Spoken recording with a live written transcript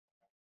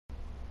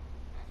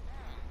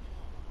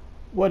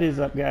What is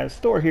up, guys?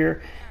 Thor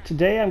here.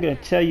 Today I'm going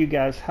to tell you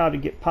guys how to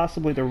get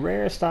possibly the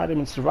rarest item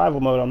in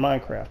survival mode on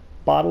Minecraft,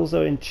 bottles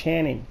of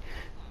enchanting.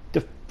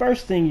 The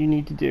first thing you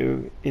need to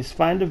do is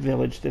find a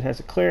village that has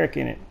a cleric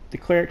in it. The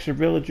clerics are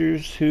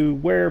villagers who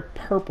wear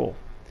purple.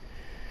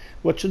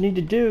 What you'll need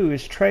to do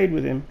is trade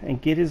with him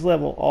and get his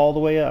level all the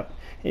way up.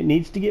 It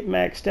needs to get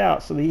maxed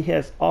out so that he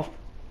has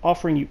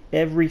offering you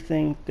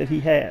everything that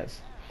he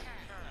has.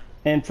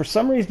 And for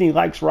some reason he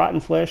likes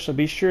rotten flesh, so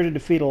be sure to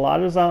defeat a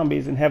lot of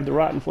zombies and have the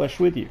rotten flesh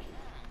with you.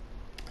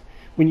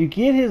 When you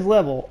get his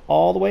level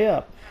all the way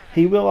up,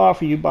 he will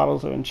offer you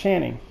bottles of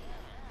enchanting.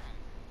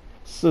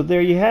 So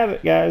there you have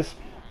it, guys.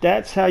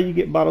 That's how you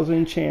get bottles of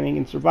enchanting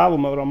in survival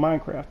mode on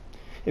Minecraft.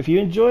 If you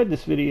enjoyed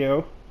this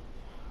video,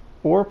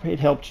 or it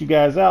helped you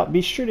guys out,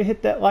 be sure to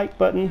hit that like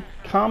button,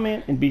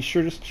 comment, and be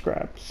sure to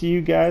subscribe. See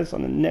you guys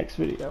on the next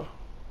video.